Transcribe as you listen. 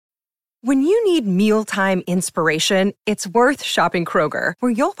When you need mealtime inspiration, it's worth shopping Kroger,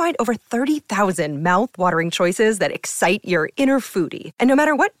 where you'll find over 30,000 mouth-watering choices that excite your inner foodie. And no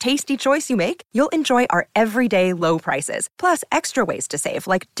matter what tasty choice you make, you'll enjoy our everyday low prices, plus extra ways to save,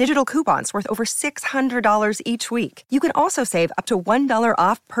 like digital coupons worth over $600 each week. You can also save up to $1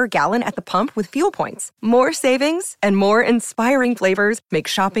 off per gallon at the pump with fuel points. More savings and more inspiring flavors make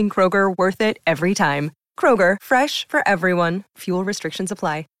shopping Kroger worth it every time. Kroger, fresh for everyone. Fuel restrictions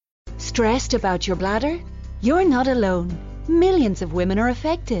apply. Stressed about your bladder? You're not alone. Millions of women are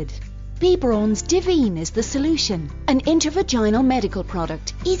affected. B. Braun's Divine is the solution. An intravaginal medical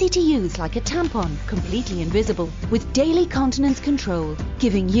product, easy to use like a tampon, completely invisible, with daily continence control,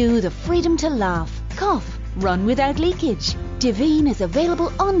 giving you the freedom to laugh, cough, run without leakage. Divine is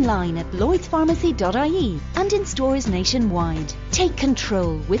available online at lloydspharmacy.ie and in stores nationwide. Take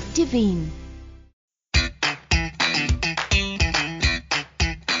control with Divine.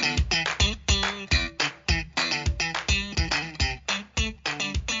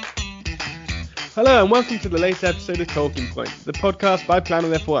 Hello and welcome to the latest episode of Talking Point, the podcast by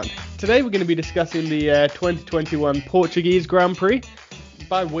Planet F1. Today we're going to be discussing the 2021 Portuguese Grand Prix.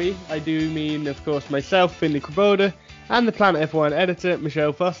 By we, I do mean, of course, myself, Finley Kraboda, and the Planet F1 editor,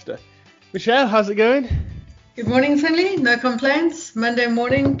 Michelle Foster. Michelle, how's it going? Good morning, Finley. No complaints. Monday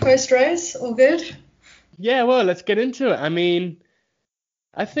morning, post-race, all good? Yeah, well, let's get into it. I mean,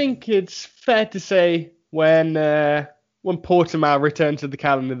 I think it's fair to say when Portimao returned to the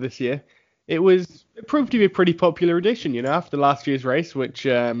calendar this year, it proved to be a pretty popular addition, you know, after last year's race, which,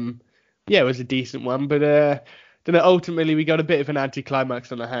 it was a decent one. But ultimately, we got a bit of an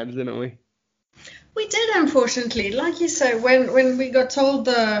anticlimax on our hands, didn't we? We did, unfortunately. Like you say, when we got told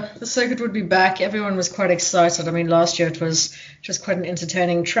the circuit would be back, everyone was quite excited. I mean, last year it was just quite an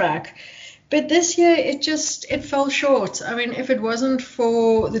entertaining track. But this year, it fell short. I mean, if it wasn't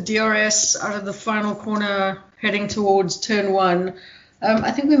for the DRS out of the final corner heading towards turn one,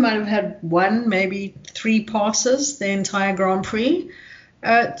 I think we might have had one, maybe three passes the entire Grand Prix.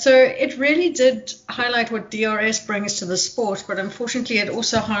 So it really did highlight what DRS brings to the sport, but unfortunately it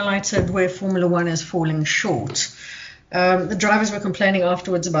also highlighted where Formula One is falling short. The drivers were complaining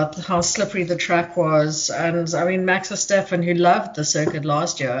afterwards about how slippery the track was, and I mean Max Verstappen, who loved the circuit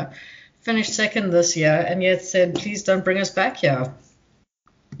last year, finished second this year, and yet said, "Please don't bring us back here."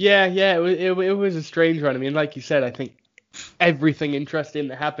 Yeah, it was a strange one. I mean, like you said, I think everything interesting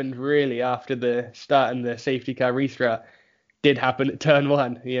that happened really after the start and the safety car restart did happen at turn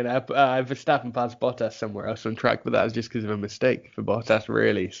one. You know, Verstappen passed Bottas somewhere else on track, but that was just because of a mistake for Bottas,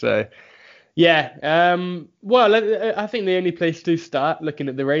 really. So, yeah. I think the only place to start looking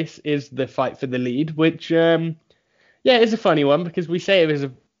at the race is the fight for the lead, which, is a funny one because we say it was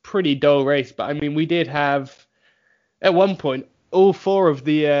a pretty dull race, but I mean, we did have, at one point, all four of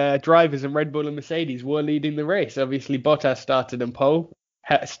the drivers in Red Bull and Mercedes were leading the race. Obviously, Bottas started in pole,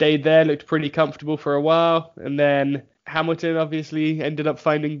 stayed there, looked pretty comfortable for a while, and then Hamilton obviously ended up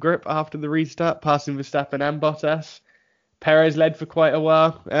finding grip after the restart, passing Verstappen and Bottas. Perez led for quite a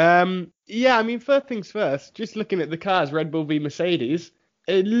while. First things first, just looking at the cars, Red Bull v Mercedes,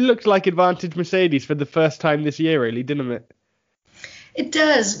 it looked like advantage Mercedes for the first time this year, really, didn't it? It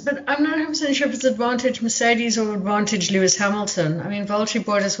does, but I'm not 100% sure if it's advantage Mercedes or advantage Lewis Hamilton. I mean, Valtteri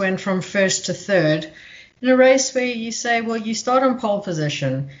Bottas went from first to third in a race where you say, well, you start on pole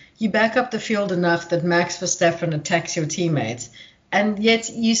position, you back up the field enough that Max Verstappen attacks your teammates, and yet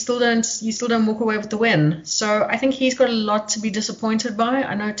you still don't walk away with the win. So I think he's got a lot to be disappointed by.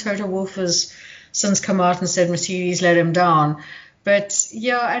 I know Toto Wolff has since come out and said Mercedes let him down. But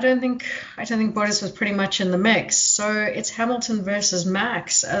yeah, I don't think Bottas was pretty much in the mix. So it's Hamilton versus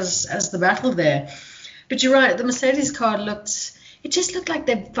Max as the battle there. But you're right, the Mercedes car looked like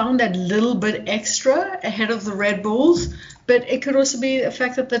they found that little bit extra ahead of the Red Bulls. But it could also be the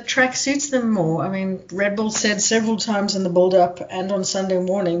fact that the track suits them more. I mean, Red Bull said several times in the build-up and on Sunday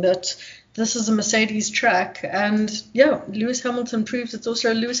morning that this is a Mercedes track. And yeah, Lewis Hamilton proves it's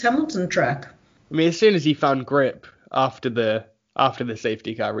also a Lewis Hamilton track. I mean, as soon as he found grip after the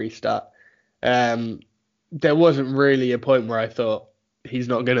safety car restart, there wasn't really a point where I thought he's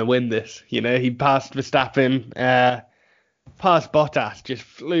not going to win this. You know, he passed Verstappen, passed Bottas, just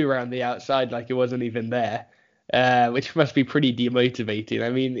flew around the outside like it wasn't even there, which must be pretty demotivating. I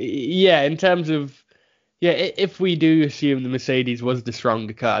mean, in terms of, if we do assume the Mercedes was the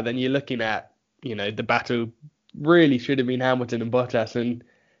stronger car, then you're looking at, you know, the battle really should have been Hamilton and Bottas. And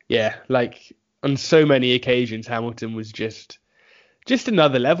like on so many occasions, Hamilton was just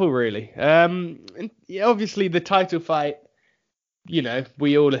another level, really. Obviously, the title fight, you know,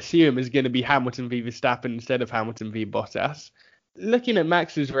 we all assume is going to be Hamilton v Verstappen instead of Hamilton v Bottas. Looking at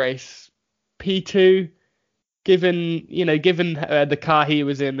Max's race, P2, given the car he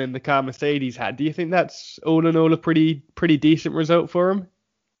was in and the car Mercedes had, do you think that's all in all a pretty decent result for him?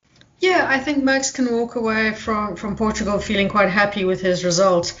 Yeah, I think Max can walk away from Portugal feeling quite happy with his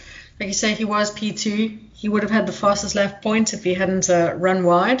result. Like you say, he was P2. He would have had the fastest lap points if he hadn't run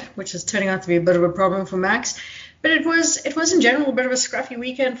wide, which is turning out to be a bit of a problem for Max. But it was in general a bit of a scruffy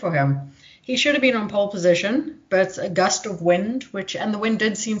weekend for him. He should have been on pole position, but a gust of wind, and the wind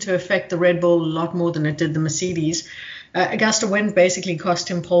did seem to affect the Red Bull a lot more than it did the Mercedes. A gust of wind basically cost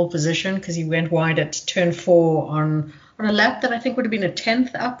him pole position because he went wide at turn 4 on a lap that I think would have been a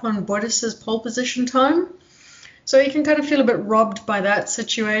tenth up on Bottas's pole position time. So you can kind of feel a bit robbed by that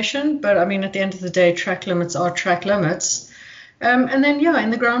situation. But I mean, at the end of the day, track limits are track limits. And then, yeah,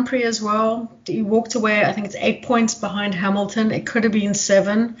 in the Grand Prix as well, he walked away, I think it's 8 points behind Hamilton. It could have been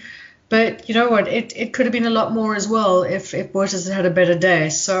 7. But you know what? It could have been a lot more as well if Bottas had a better day.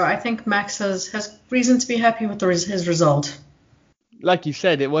 So I think Max has reason to be happy with his result. Like you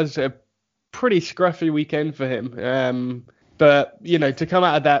said, it was a pretty scruffy weekend for him. But, to come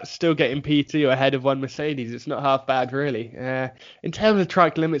out of that still getting P2 ahead of one Mercedes, it's not half bad, really. In terms of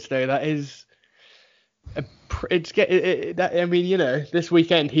track limits, though, that is... this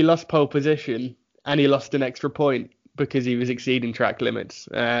weekend he lost pole position and he lost an extra point because he was exceeding track limits.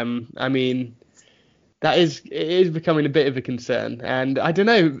 It is becoming a bit of a concern. And I don't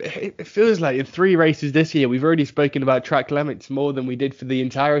know, it feels like in 3 races this year, we've already spoken about track limits more than we did for the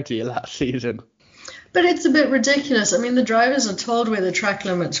entirety of last season. But it's a bit ridiculous. I mean, the drivers are told where the track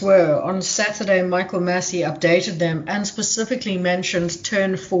limits were. On Saturday, Michael Massey updated them and specifically mentioned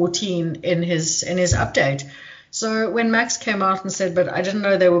turn 14 in his update. So when Max came out and said, but I didn't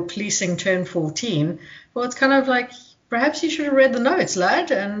know they were policing turn 14, well, it's kind of like, perhaps you should have read the notes,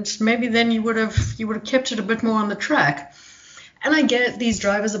 lad, and maybe then you would have kept it a bit more on the track. And I get these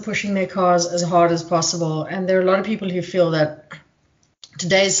drivers are pushing their cars as hard as possible, and there are a lot of people who feel that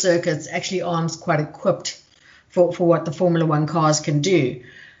today's circuits actually aren't quite equipped for what the Formula One cars can do.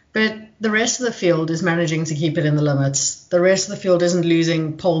 But the rest of the field is managing to keep it in the limits. The rest of the field isn't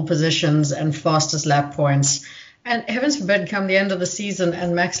losing pole positions and fastest lap points. And heavens forbid, come the end of the season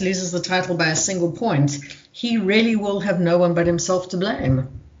and Max loses the title by a single point, he really will have no one but himself to blame.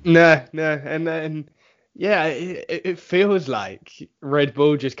 No. And yeah, it feels like Red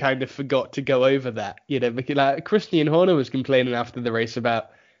Bull just kind of forgot to go over that, because like Christian Horner was complaining after the race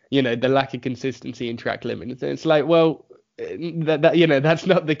about, the lack of consistency in track limits. And it's like, well, that's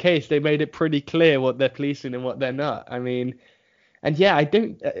not the case. They made it pretty clear what they're policing and what they're not. I mean, and yeah, I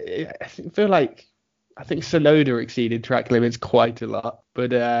think Tsunoda exceeded track limits quite a lot.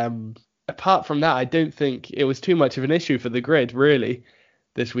 But apart from that, I don't think it was too much of an issue for the grid, really,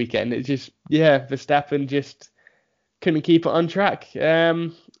 this weekend. It just, Verstappen just couldn't keep it on track.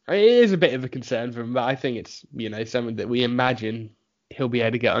 It is a bit of a concern for him, but I think it's, something that we imagine he'll be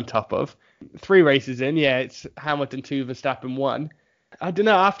able to get on top of. 3 races in, it's Hamilton 2, Verstappen 1. I don't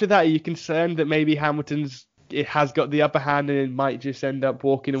know, after that, are you concerned that maybe it has got the upper hand and it might just end up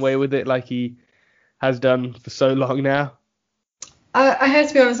walking away with it like he has done for so long now? I have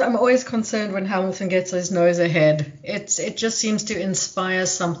to be honest, I'm always concerned when Hamilton gets his nose ahead. It just seems to inspire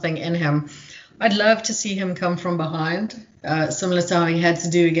something in him. I'd love to see him come from behind, similar to how he had to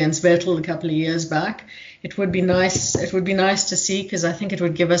do against Vettel a couple of years back. It would be nice. It would be nice to see, because I think it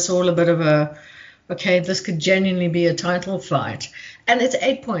would give us all a bit of this could genuinely be a title fight. And it's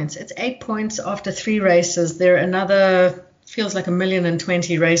 8 points. It's 8 points after 3 races. There are another, feels like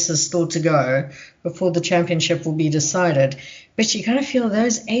 1,020,000 races still to go before the championship will be decided. But you kind of feel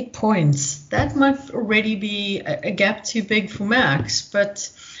those 8 points, that might already be a gap too big for Max.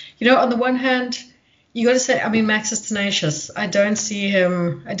 But, on the one hand, you got to say, Max is tenacious. I don't see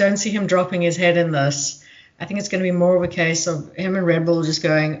him dropping his head in this. I think it's going to be more of a case of him and Red Bull just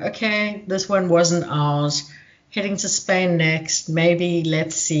going, okay, this one wasn't ours. Heading to Spain next, maybe,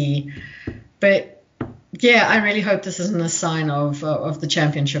 let's see. But yeah, I really hope this isn't a sign of the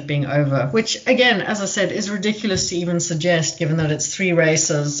championship being over, which, again, as I said, is ridiculous to even suggest, given that it's 3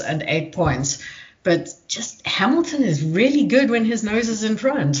 races and 8 points. But just Hamilton is really good when his nose is in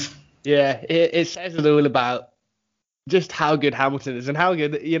front. Yeah, it says it all about just how good Hamilton is and how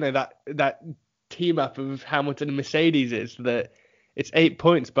good, that team up of Hamilton and Mercedes is, that it's 8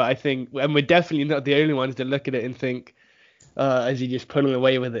 points. But I think, and we're definitely not the only ones to look at it and think, is he just pulling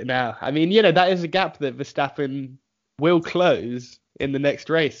away with it now? I mean, that is a gap that Verstappen will close in the next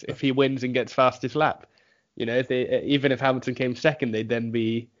race if he wins and gets fastest lap. Even if Hamilton came second, they'd then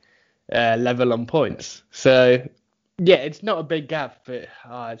be level on points. So yeah, it's not a big gap, but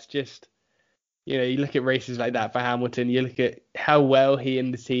it's just, You look at races like that for Hamilton, you look at how well he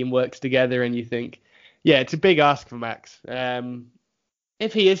and the team works together, and you think, yeah, it's a big ask for Max.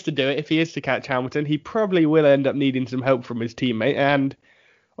 If he is to do it, if he is to catch Hamilton, he probably will end up needing some help from his teammate. And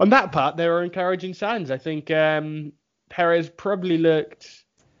on that part, there are encouraging signs. I think Perez probably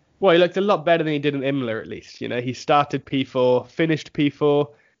he looked a lot better than he did in Imola, at least. He started P4, finished P4.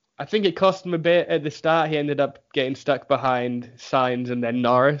 I think it cost him a bit at the start. He ended up getting stuck behind Sainz and then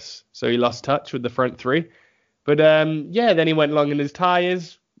Norris, so he lost touch with the front three. But then he went long in his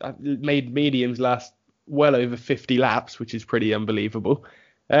tyres, made mediums last well over 50 laps, which is pretty unbelievable.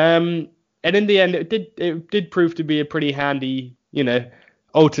 And in the end, it did prove to be a pretty handy,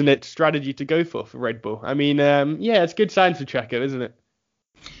 alternate strategy to go for Red Bull. I mean, it's good signs for Checo, isn't it?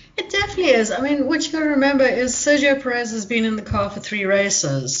 It definitely is. I mean, what you got to remember is Sergio Perez has been in the car for 3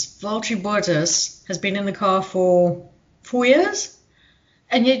 races. Valtteri Bottas has been in the car for 4 years.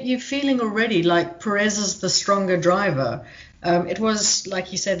 And yet you're feeling already like Perez is the stronger driver. It was,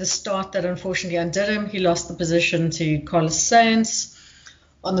 like you said, the start that unfortunately undid him. He lost the position to Carlos Sainz.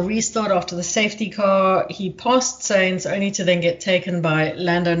 On the restart after the safety car, he passed Sainz only to then get taken by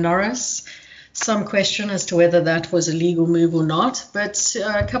Lando Norris. Some question as to whether that was a legal move or not. But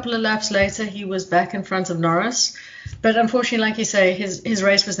a couple of laps later, he was back in front of Norris. But unfortunately, like you say, his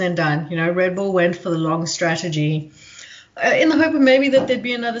race was then done. Red Bull went for the long strategy in the hope of maybe that there'd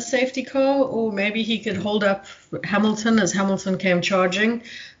be another safety car, or maybe he could hold up Hamilton as Hamilton came charging.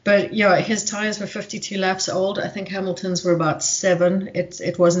 But yeah, his tyres were 52 laps old. I think Hamilton's were about 7.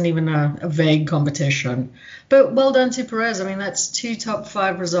 It wasn't even a vague competition. But well done to Perez. I mean, that's 2 top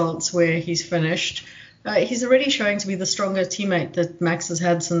 5 results where he's finished. He's already showing to be the stronger teammate that Max has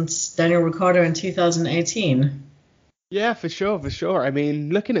had since Daniel Ricciardo in 2018. Yeah, for sure. I mean,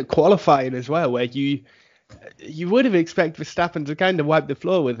 looking at qualifying as well, where you would have expected Verstappen to kind of wipe the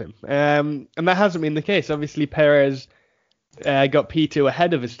floor with him. And that hasn't been the case. Obviously, Perez got P2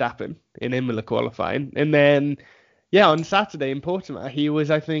 ahead of Verstappen in Imola qualifying. And then, on Saturday in Portimao, he was,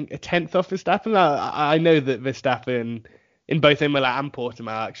 I think, a 10th off Verstappen. I know that Verstappen in both Imola and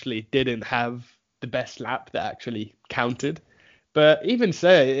Portimao actually didn't have the best lap that actually counted. But even so,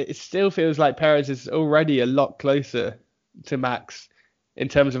 it still feels like Perez is already a lot closer to Max in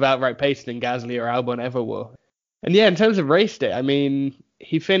terms of outright pace than Gasly or Albon ever were. And in terms of race day, I mean,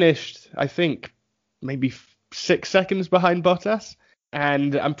 he finished, I think, maybe 6 seconds behind Bottas.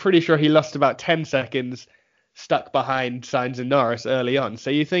 And I'm pretty sure he lost about 10 seconds stuck behind Sainz and Norris early on. So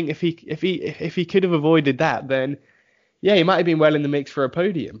you think if he could have avoided that, then he might have been well in the mix for a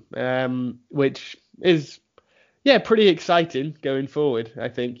podium, which is pretty exciting going forward. I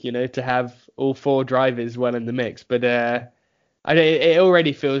think to have all 4 drivers well in the mix, but it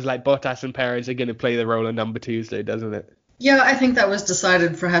already feels like Bottas and Perez are going to play the role of number 2s, though, doesn't it? Yeah, I think that was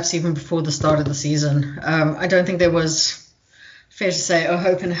decided perhaps even before the start of the season. I don't think there was, fair to say, a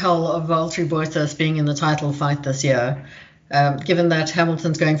hope in hell of Valtteri Bottas being in the title fight this year. Given that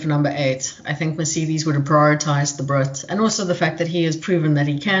Hamilton's going for number 8, I think Mercedes would have prioritized the Brit, and also the fact that he has proven that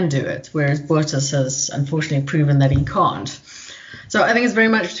he can do it, whereas Bottas has unfortunately proven that he can't. So I think it's very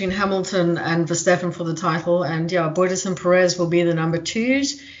much between Hamilton and Verstappen for the title, and Bottas and Perez will be the number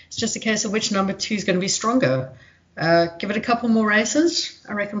 2s. It's just a case of which number 2 is going to be stronger. Give it a couple more races.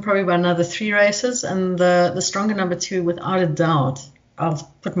 I reckon probably about another 3 races, and the stronger number 2, without a doubt,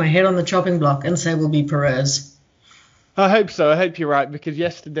 I'll put my head on the chopping block and say will be Perez. I hope so. I hope you're right, because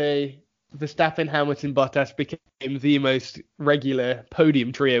yesterday Verstappen, Hamilton, Bottas became the most regular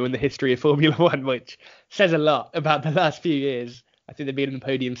podium trio in the history of Formula One, which says a lot about the last few years. I think they've been on the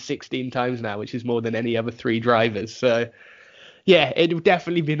podium 16 times now, which is more than any other 3 drivers. So, it would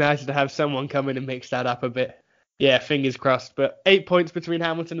definitely be nice to have someone come in and mix that up a bit. Fingers crossed. But 8 points between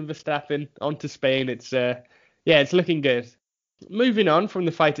Hamilton and Verstappen. On to Spain. It's looking good. Moving on from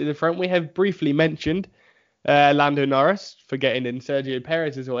the fight at the front, we have briefly mentioned Lando Norris for getting in Sergio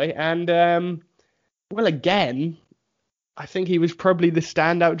Perez's way. And, again, I think he was probably the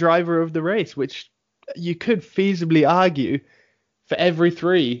standout driver of the race, which you could feasibly argue for every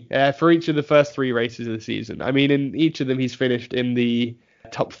 3, for each of the first 3 races of the season. I mean, in each of them, he's finished in the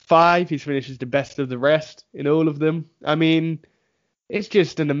top 5. He's finished as the best of the rest in all of them. I mean, it's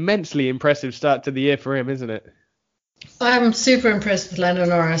just an immensely impressive start to the year for him, isn't it? I'm super impressed with Lando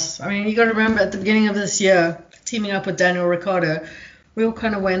Norris. I mean, you got to remember at the beginning of this year, teaming up with Daniel Ricciardo, we all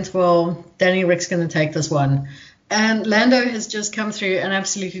kind of went, well, Danny Rick's going to take this one. And Lando has just come through and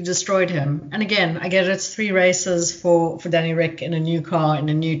absolutely destroyed him. And again, I get it's 3 races for Danny Rick in a new car, in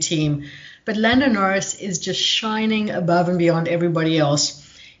a new team. But Lando Norris is just shining above and beyond everybody else.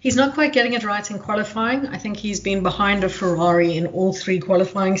 He's not quite getting it right in qualifying. I think he's been behind a Ferrari in all 3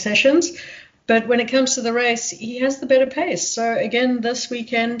 qualifying sessions. But when it comes to the race, he has the better pace. So again, this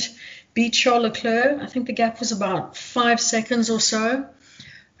weekend, beat Charles Leclerc. I think the gap was about 5 seconds or so.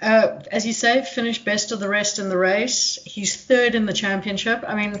 As you say, finished best of the rest in the race. He's third in the championship.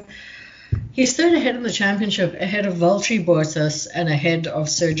 I mean, he's third ahead in the championship, ahead of Valtteri Bottas and ahead of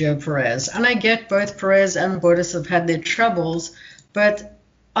Sergio Perez. And I get both Perez and Bottas have had their troubles, but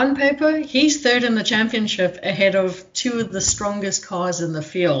on paper, he's third in the championship ahead of two of the strongest cars in the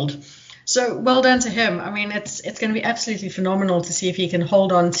field. So well done to him. I mean, it's going to be absolutely phenomenal to see if he can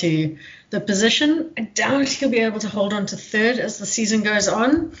hold on to the position. I doubt he'll be able to hold on to third as the season goes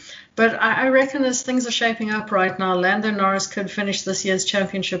on. But I reckon as things are shaping up right now, Lando Norris could finish this year's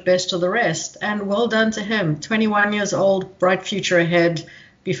championship best of the rest. And well done to him. 21 years old, bright future ahead.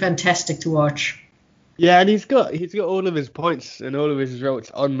 Be fantastic to watch. Yeah, and he's got all of his points and all of his results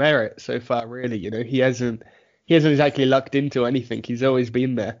on merit so far. Really, he hasn't exactly lucked into anything. He's always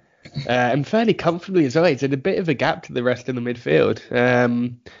been there. And fairly comfortably as well. He's had a bit of a gap to the rest of the midfield.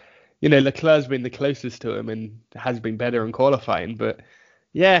 Leclerc's been the closest to him and has been better in qualifying. But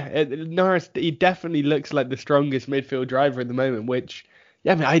yeah, Norris, he definitely looks like the strongest midfield driver at the moment, which,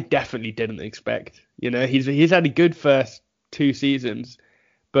 yeah, I mean, I definitely didn't expect. He's had a good first 2 seasons,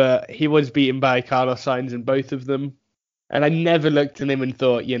 but he was beaten by Carlos Sainz in both of them. And I never looked at him and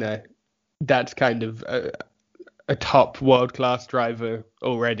thought, that's kind of a top world-class driver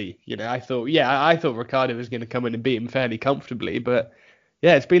already. I thought Ricciardo was going to come in and beat him fairly comfortably, but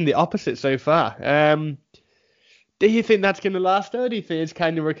yeah, it's been the opposite so far. Do you think that's going to last, or do you think it's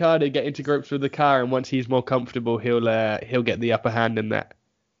kind of Ricciardo getting to grips with the car, and once he's more comfortable, he'll get the upper hand in that?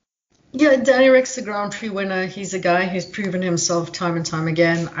 Yeah, Danny Rick's the Grand Prix winner. He's a guy who's proven himself time and time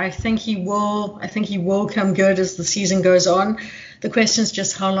again. I think he will come good as the season goes on. The question is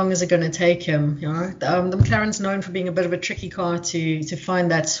just how long is it going to take him? The McLaren's known for being a bit of a tricky car to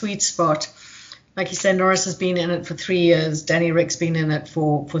find that sweet spot. Like you said, Norris has been in it for 3 years. Danny Rick's been in it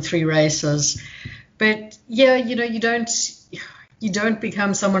for 3 races. But yeah, you don't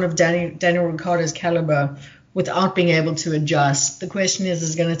become someone of Daniel Ricciardo's caliber without being able to adjust. The question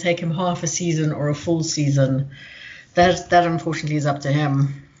is it going to take him half a season or a full season? That unfortunately is up to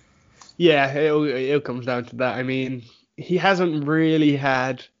him. Yeah, it comes down to that. I mean, he hasn't really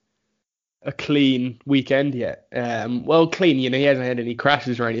had a clean weekend yet. Clean, he hasn't had any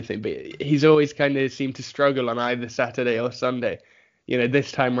crashes or anything, but he's always kind of seemed to struggle on either Saturday or Sunday.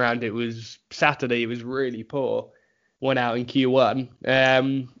 This time around it was Saturday, he was really poor, went out in Q1.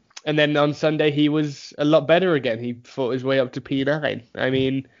 And then on Sunday, he was a lot better again. He fought his way up to P9. I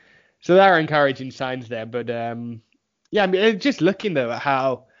mean, so there are encouraging signs there. But, just looking, though, at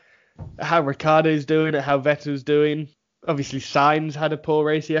how Ricciardo's doing, at how Vettel's doing. Obviously, Sainz had a poor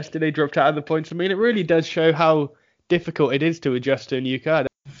race yesterday, dropped out of the points. I mean, it really does show how difficult it is to adjust to a new car.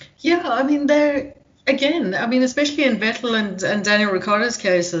 Yeah, I mean, especially in Vettel and Daniel Ricciardo's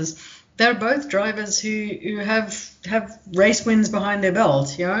cases, they're both drivers who have race wins behind their belt.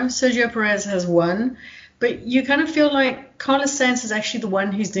 Sergio Perez has won, but you kind of feel like Carlos Sainz is actually the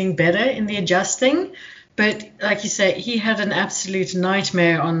one who's doing better in the adjusting. But like you say, he had an absolute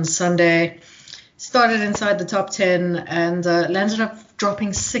nightmare on Sunday. Started inside the top 10 and landed up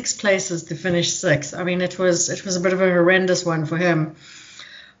dropping 6 places to finish 6th. I mean, it was a bit of a horrendous one for him.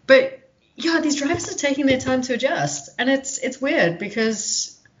 But yeah, these drivers are taking their time to adjust, and it's weird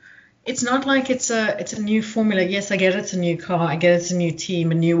because it's not like it's a new formula. Yes, I get it's a new car. I get it's a new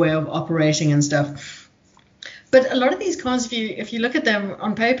team, a new way of operating and stuff. But a lot of these cars, if you look at them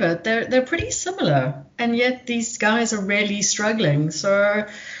on paper, they're pretty similar, and yet these guys are really struggling. So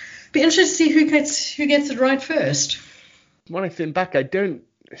be interested to see who gets it right first. When I think back, I don't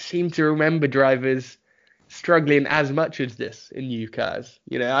seem to remember drivers struggling as much as this in new cars.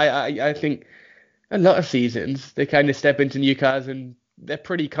 I think a lot of seasons they kind of step into new cars and they're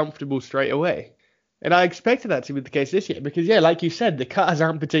pretty comfortable straight away. And I expected that to be the case this year because, yeah, like you said, the cars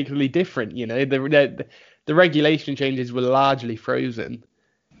aren't particularly different. The regulation changes were largely frozen.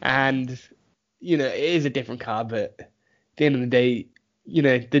 And, it is a different car, but at the end of the day,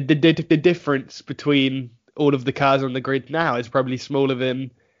 the difference between all of the cars on the grid now is probably smaller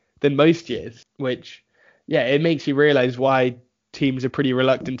than most years, which, yeah, it makes you realize why teams are pretty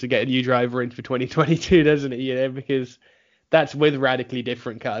reluctant to get a new driver in for 2022, doesn't it? Because that's with radically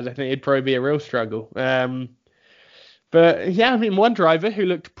different cars. I think it'd probably be a real struggle. But yeah, I mean, one driver who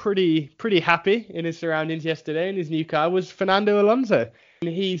looked pretty happy in his surroundings yesterday in his new car was Fernando Alonso.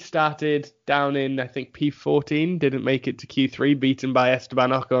 He started down in, I think, P14, didn't make it to Q3, beaten by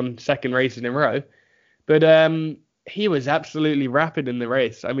Esteban Ocon second race in a row. But he was absolutely rapid in the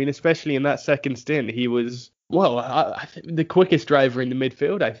race. I mean, especially in that second stint, he was Well, I think the quickest driver in the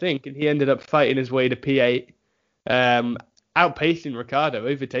midfield, I think, and he ended up fighting his way to P8, um, outpacing Ricardo,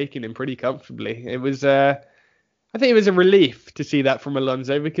 overtaking him pretty comfortably. I think it was a relief to see that from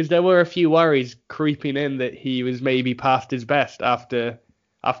Alonso because there were a few worries creeping in that he was maybe past his best after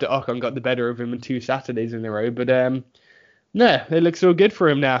Ocon got the better of him in 2 Saturdays in a row. But no, it looks all good for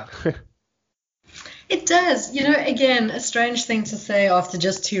him now. It does. Again, a strange thing to say after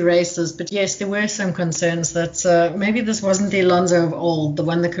just 2 races, but yes, there were some concerns that maybe this wasn't the Alonso of old, the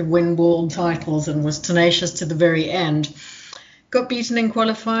one that could win world titles and was tenacious to the very end. Got beaten in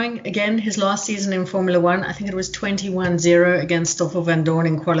qualifying. Again, his last season in Formula One, I think it was 21-0 against Stoffel van Dorn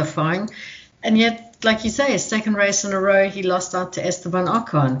in qualifying. And yet, like you say, his second race in a row, he lost out to Esteban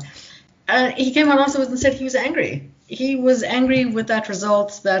Ocon. He came out afterwards and said he was angry. He was angry with that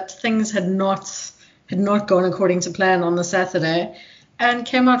result, that things had not gone according to plan on the Saturday, and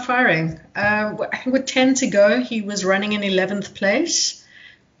came out firing. I think with 10 to go, he was running in 11th place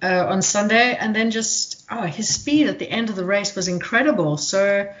on Sunday, and then his speed at the end of the race was incredible.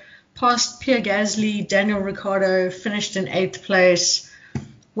 So past Pierre Gasly, Daniel Ricciardo, finished in 8th place,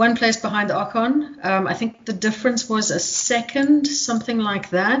 1 place behind Ocon. I think the difference was a second, something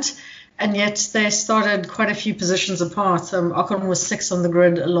like that. And yet they started quite a few positions apart. Ocon was 6th on the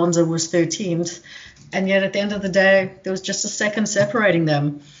grid, Alonso was 13th. And yet at the end of the day, there was just a second separating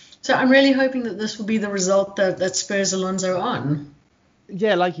them. So I'm really hoping that this will be the result that spurs Alonso on.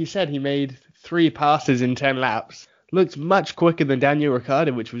 Yeah, like you said, he made 3 passes in 10 laps. Looked much quicker than Daniel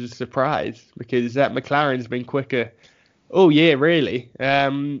Ricciardo, which was a surprise because that McLaren's been quicker all year, really.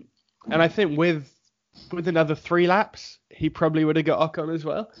 And I think with another 3 laps, he probably would have got Ocon as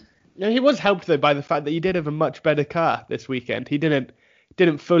well. He was helped, though, by the fact that he did have a much better car this weekend. He didn't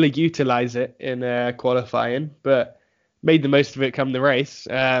fully utilize it in qualifying, but made the most of it come the race.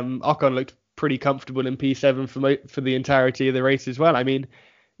 Ocon looked pretty comfortable in P7 for the entirety of the race as well. I mean,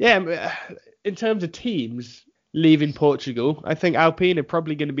 yeah, in terms of teams leaving Portugal, I think Alpine are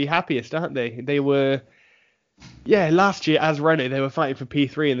probably going to be happiest, aren't they? They were, last year as Renault, they were fighting for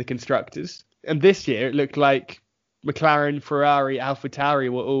P3 in the constructors. And this year it looked like McLaren, Ferrari, AlphaTauri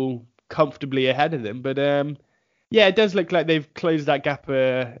were all comfortably ahead of them. But it does look like they've closed that gap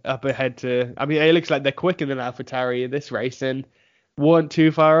up ahead to. I mean, it looks like they're quicker than AlphaTauri in this race and weren't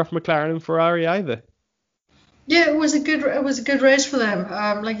too far off McLaren and Ferrari either. Yeah, it was a good race for them.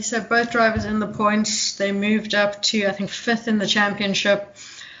 Like you said, both drivers in the points. They moved up to, I think, 5th in the championship.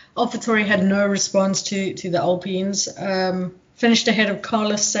 AlphaTauri had no response to the Alpines. Finished ahead of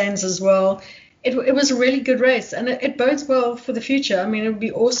Carlos Sainz as well. It was a really good race, and it bodes well for the future. I mean, it would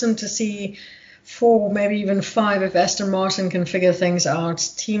be awesome to see 4, maybe even 5 if Aston Martin can figure things out.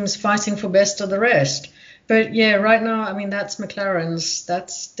 Teams fighting for best of the rest. But yeah, right now, I mean, that's McLaren's.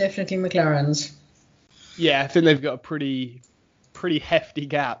 That's definitely McLaren's. Yeah, I think they've got a pretty hefty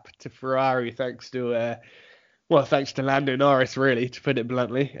gap to Ferrari thanks to Lando Norris, really, to put it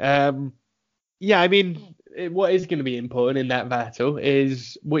bluntly. I mean, what is going to be important in that battle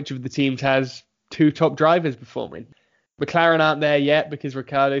is which of the teams has 2 top drivers performing. McLaren aren't there yet because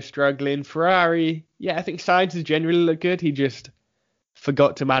Ricciardo's struggling. Ferrari, I think Sainz has generally looked good. He just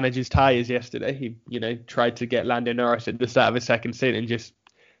forgot to manage his tyres yesterday. He, tried to get Lando Norris at the start of his second stint and just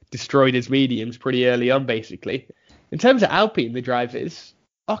destroyed his mediums pretty early on, basically. In terms of Alpine, the drivers,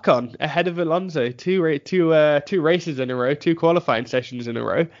 Ocon ahead of Alonso, two races in a row, 2 qualifying sessions in a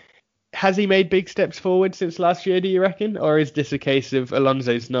row. Has he made big steps forward since last year, do you reckon? Or is this a case of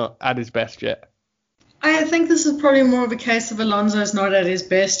Alonso's not at his best yet? I think this is probably more of a case of Alonso's not at his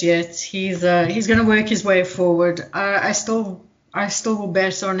best yet. He's going to work his way forward. I still will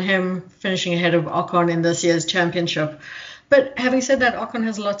bet on him finishing ahead of Ocon in this year's championship. But having said that, Ocon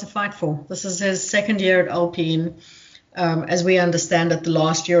has a lot to fight for. This is his second year at Alpine, as we understand it, the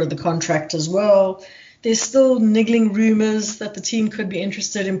last year of the contract as well. There's still niggling rumours that the team could be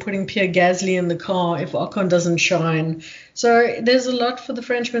interested in putting Pierre Gasly in the car if Ocon doesn't shine. So there's a lot for the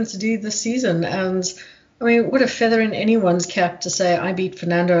Frenchman to do this season. And, I mean, what a feather in anyone's cap to say I beat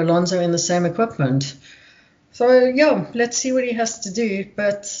Fernando Alonso in the same equipment. So, yeah, let's see what he has to do.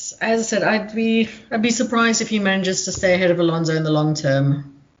 But as I said, I'd be surprised if he manages to stay ahead of Alonso in the long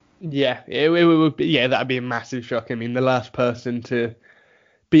term. Yeah, it would be, that'd be a massive shock. I mean, the last person to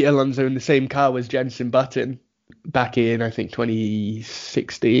beat Alonso in the same car was Jenson Button back in, I think,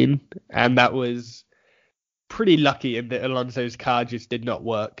 2016. And that was pretty lucky in that Alonso's car just did not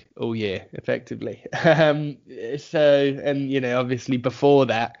work all year, effectively. Obviously before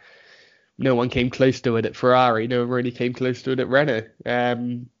that, no one came close to it at Ferrari. No one really came close to it at Renault. I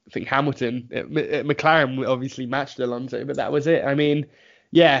think Hamilton at McLaren obviously matched Alonso, but that was it. I mean,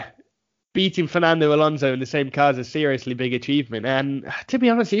 beating Fernando Alonso in the same car is a seriously big achievement. And to be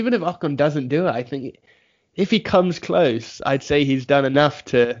honest, even if Ocon doesn't do it, I think if he comes close, I'd say he's done enough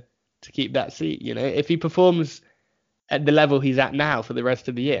to keep that seat. If he performs at the level he's at now for the rest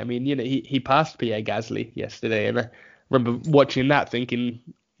of the year, I mean, he passed Pierre Gasly yesterday, and I remember watching that thinking,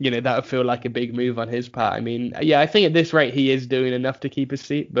 that would feel like a big move on his part. I mean, yeah, I think at this rate he is doing enough to keep his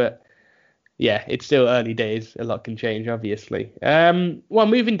seat, but yeah, it's still early days. A lot can change, obviously. Well,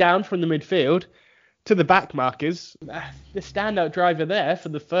 moving down from the midfield to the back markers, the standout driver there for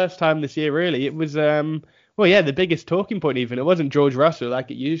the first time this year, really, it was, the biggest talking point even. It wasn't George Russell like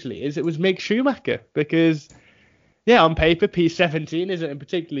it usually is. It was Mick Schumacher because, yeah, on paper, P17 isn't a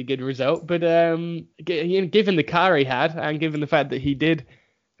particularly good result, but given the car he had and given the fact that he did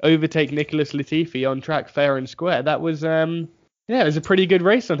overtake Nicholas Latifi on track fair and square, that was, it was a pretty good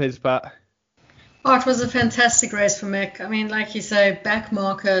race on his part. Oh, it was a fantastic race for Mick. I mean, like you say, back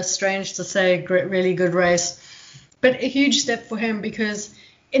marker, strange to say, really good race. But a huge step for him because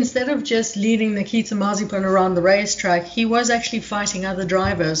instead of just leading Nikita Mazepin around the racetrack, he was actually fighting other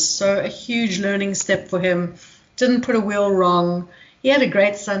drivers. So a huge learning step for him. Didn't put a wheel wrong. He had a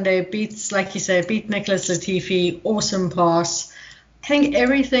great Sunday. Beat Nicholas Latifi. Awesome pass. I think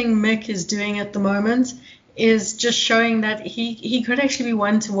everything Mick is doing at the moment is just showing that he could actually be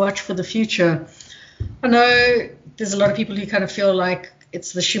one to watch for the future. I know there's a lot of people who kind of feel like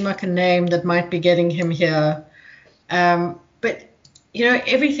it's the Schumacher name that might be getting him here. But,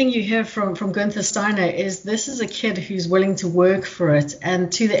 everything you hear from Gunther Steiner is this is a kid who's willing to work for it.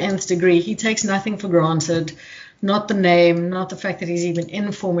 And to the nth degree, he takes nothing for granted. Not the name, not the fact that he's even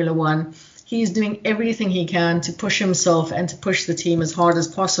in Formula One. He's doing everything he can to push himself and to push the team as hard as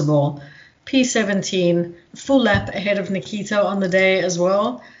possible. P17, full lap ahead of Nikita on the day as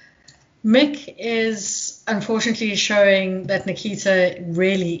well. Mick is unfortunately showing that Nikita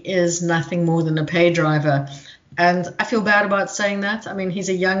really is nothing more than a pay driver. And I feel bad about saying that. I mean, he's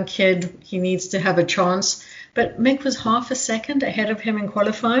a young kid. He needs to have a chance. But Mick was half a second ahead of him in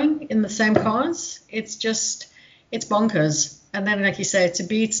qualifying in the same cars. It's bonkers. And then, like you say, to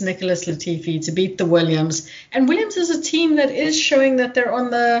beat Nicholas Latifi, to beat the Williams. And Williams is a team that is showing that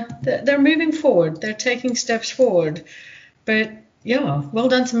they're moving forward. They're taking steps forward. But yeah, well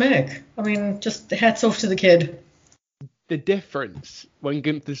done to Mick. I mean, just hats off to the kid. The difference when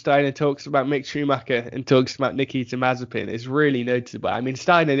Gunther Steiner talks about Mick Schumacher and talks about Nikita Mazepin is really noticeable. I mean,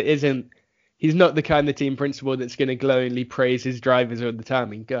 Steiner he's not the kind of team principal that's going to glowingly praise his drivers all the time. I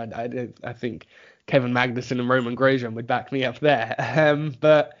mean, God, I think Kevin Magnussen and Roman Grosjean would back me up there.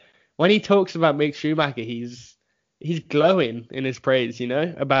 But when he talks about Mick Schumacher, he's glowing in his praise,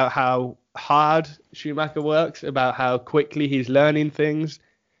 about how hard Schumacher works, about how quickly he's learning things,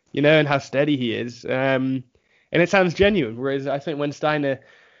 and how steady he is. And it sounds genuine, whereas I think when Steiner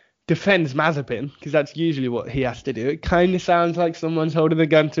defends Mazepin, because that's usually what he has to do, it kind of sounds like someone's holding a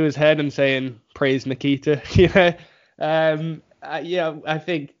gun to his head and saying, praise Nikita, I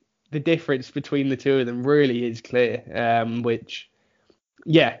think the difference between the two of them really is clear, which,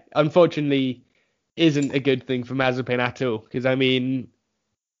 unfortunately isn't a good thing for Mazepin at all. Because, I mean,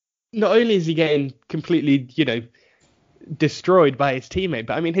 not only is he getting completely, destroyed by his teammate,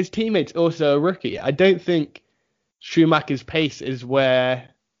 but, I mean, his teammate's also a rookie. I don't think Schumacher's pace is where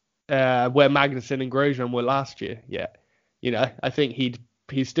Magnussen and Grosjean were last year yet. I think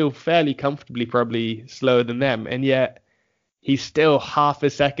he's still fairly comfortably probably slower than them, and yet he's still half a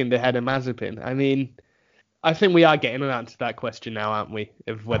second ahead of Mazepin. I mean, I think we are getting an answer to that question now, aren't we,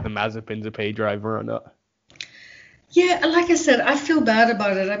 of whether Mazepin's a pay driver or not. Yeah, like I said, I feel bad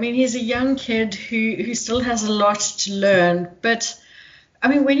about it. I mean, he's a young kid who still has a lot to learn. But, I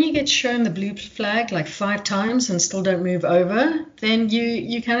mean, when you get shown the blue flag like 5 times and still don't move over, then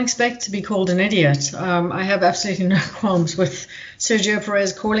you can expect to be called an idiot. I have absolutely no qualms with Sergio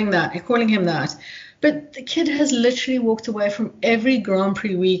Perez calling him that. But the kid has literally walked away from every Grand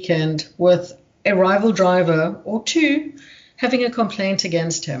Prix weekend with a rival driver or 2 having a complaint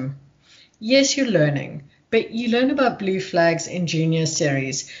against him. Yes, you're learning. But you learn about blue flags in junior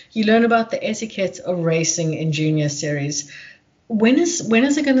series. You learn about the etiquette of racing in junior series. When is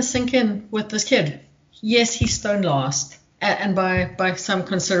it going to sink in with this kid? Yes, he's stone last, and by some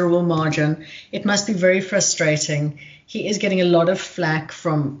considerable margin. It must be very frustrating. He is getting a lot of flack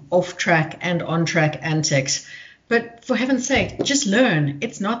from off-track and on-track antics. But for heaven's sake, just learn.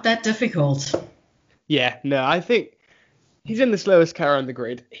 It's not that difficult. Yeah, no, I think he's in the slowest car on the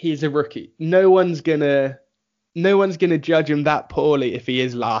grid. He's a rookie. No one's gonna judge him that poorly if he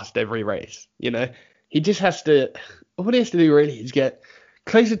is last every race. He just has to. All he has to do really is get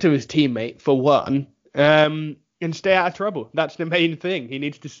closer to his teammate for one. and stay out of trouble. That's the main thing. He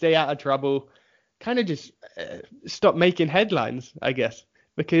needs to stay out of trouble, kind of just stop making headlines, I guess.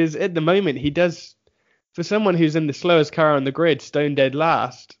 Because at the moment, he does, for someone who's in the slowest car on the grid, stone dead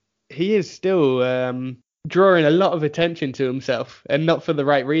last, he is still drawing a lot of attention to himself, and not for the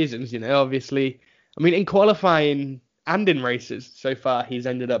right reasons, obviously. I mean, in qualifying and in races so far, he's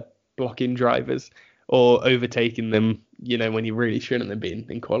ended up blocking drivers or overtaking them, when he really shouldn't have been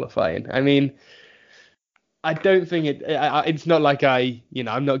in qualifying. I mean, I don't think it's not like I'm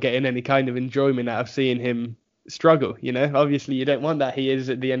not getting any kind of enjoyment out of seeing him struggle, Obviously, you don't want that. He is,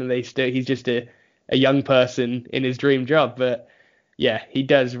 at the end of the day, he's just a young person in his dream job. But yeah, he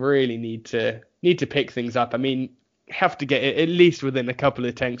does really need to pick things up. I mean, have to get it at least within a couple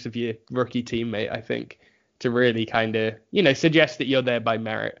of tanks of your rookie teammate, I think, to really kind of, suggest that you're there by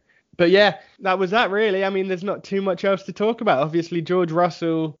merit. But yeah, that was that really. I mean, there's not too much else to talk about. Obviously, George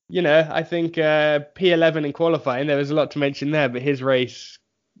Russell, I think P11 in qualifying, there was a lot to mention there, but his race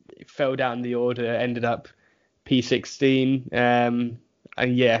fell down the order, ended up P16. And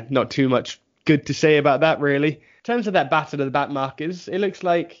yeah, not too much good to say about that really. In terms of that battle of the back markers, it looks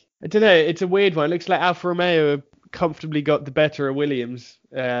like, I don't know, it's a weird one. It looks like Alfa Romeo comfortably got the better of Williams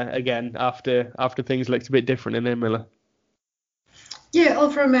again after things looked a bit different in Imola. Yeah,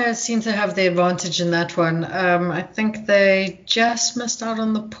 Alfa Romeo seem to have the advantage in that one. I think they just missed out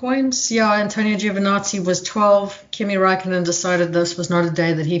on the points. Yeah, Antonio Giovinazzi was 12. Kimi Raikkonen decided this was not a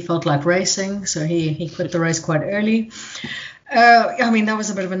day that he felt like racing, so he quit the race quite early. I mean, that was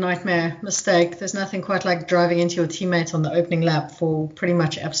a bit of a nightmare mistake. There's nothing quite like driving into your teammate on the opening lap for pretty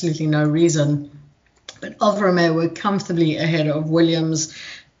much absolutely no reason. But Alfa Romeo were comfortably ahead of Williams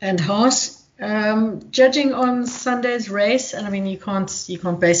and Haas. Judging on Sunday's race, and I mean, you can't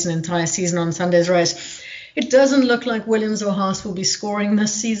base an entire season on Sunday's race. It doesn't look like Williams or Haas will be scoring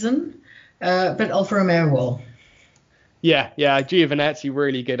this season, but Alfa Romeo will. Yeah, Giovinazzi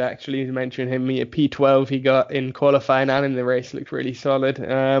really good actually. You mentioned him, P12 he got in qualifying and in the race, looked really solid.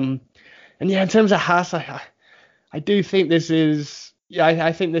 And yeah, in terms of Haas, I do think this is,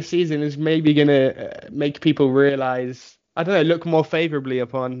 I think this season is maybe gonna make people realise, I don't know, look more favourably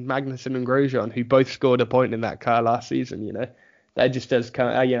upon Magnussen and Grosjean, who both scored a point in that car last season. That just does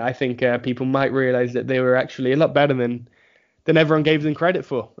kind of, I think people might realise that they were actually a lot better than everyone gave them credit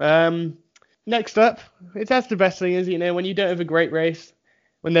for. Next up, that's the best thing is, when you don't have a great race,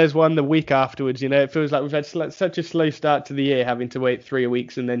 when there's one the week afterwards, it feels like we've had such a slow start to the year, having to wait 3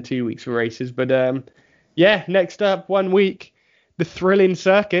 weeks and then 2 weeks for races. But yeah, next up, 1 week, the thrilling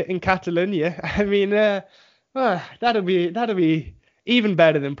circuit in Catalonia. I mean, that'll be even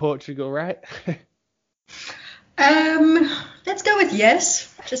better than Portugal, right? Let's go with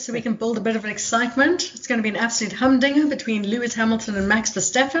yes, just so we can build a bit of an excitement. It's going to be an absolute humdinger between Lewis Hamilton and Max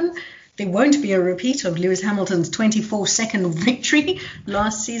Verstappen. There won't be a repeat of Lewis Hamilton's 24-second victory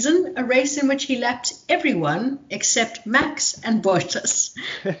last season, a race in which he lapped everyone except Max and Bottas.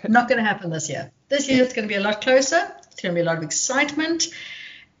 Not going to happen this year. This year it's going to be a lot closer. It's going to be a lot of excitement.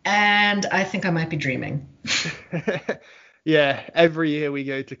 And I think I might be dreaming. Yeah, every year we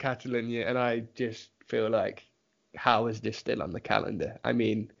go to Catalonia and I just feel like, how is this still on the calendar? I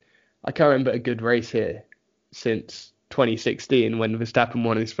mean, I can't remember a good race here since 2016 when Verstappen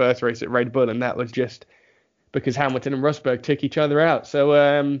won his first race at Red Bull, and that was just because Hamilton and Rosberg took each other out. So,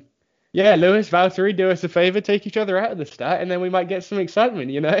 yeah, Lewis, Valtteri, do us a favour, take each other out at the start, and then we might get some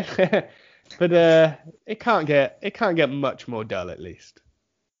excitement, But it can't get much more dull, at least.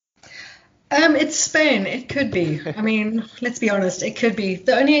 It's Spain. It could be. I mean, let's be honest. It could be.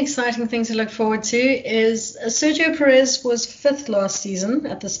 The only exciting thing to look forward to is Sergio Perez was 5th last season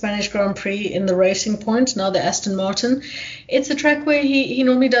at the Spanish Grand Prix in the Racing Point, now the Aston Martin. It's a track where he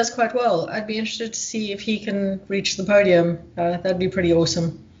normally does quite well. I'd be interested to see if he can reach the podium. That'd be pretty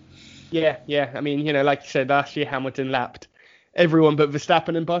awesome. Yeah. I mean, like you said, last year Hamilton lapped everyone but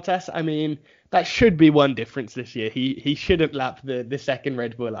Verstappen and Bottas. I mean, that should be one difference this year. He shouldn't lap the second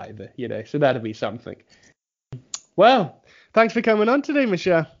Red Bull either, so that'll be something. Well, thanks for coming on today,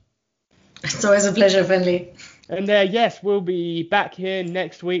 Michelle. It's always a pleasure, Finley. And yes, we'll be back here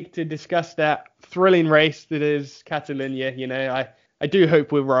next week to discuss that thrilling race that is Catalonia. I do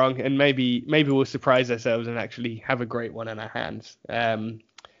hope we're wrong, and maybe we'll surprise ourselves and actually have a great one in our hands.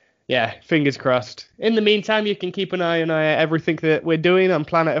 Yeah, fingers crossed. In the meantime, you can keep an eye on everything that we're doing on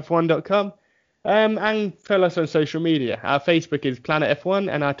planetf1.com. And follow us on social media. Our Facebook is Planet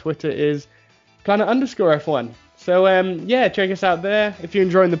F1 and our Twitter is Planet_F1. So yeah, check us out there. If you're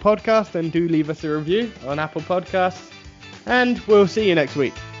enjoying the podcast, then do leave us a review on Apple Podcasts. And we'll see you next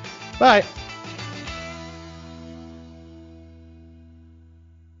week. Bye.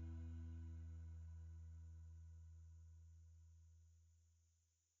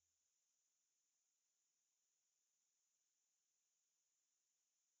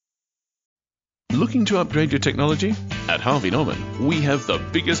 Looking to upgrade your technology? At Harvey Norman, we have the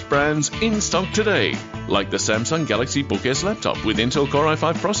biggest brands in stock today, like the Samsung Galaxy Book S laptop with Intel Core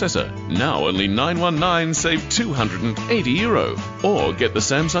i5 processor, now only $919, save €280. Or get the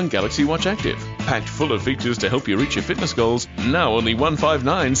Samsung Galaxy Watch Active, packed full of features to help you reach your fitness goals, now only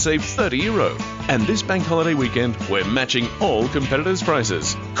 $159, save €30. And this bank holiday weekend, we're matching all competitors'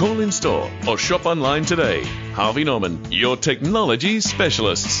 prices. Call in store or shop online today. Harvey Norman, your technology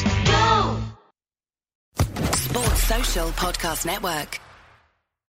specialists. Go! Sports Social Podcast Network.